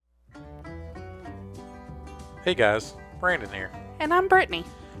Hey guys, Brandon here. And I'm Brittany.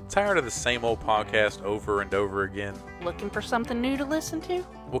 Tired of the same old podcast over and over again? Looking for something new to listen to?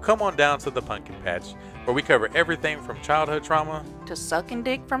 Well, come on down to the Punkin Patch, where we cover everything from childhood trauma To suck and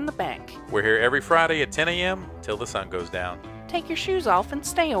dig from the bank. We're here every Friday at 10 a.m. till the sun goes down. Take your shoes off and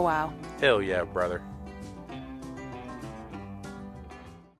stay a while. Hell yeah, brother.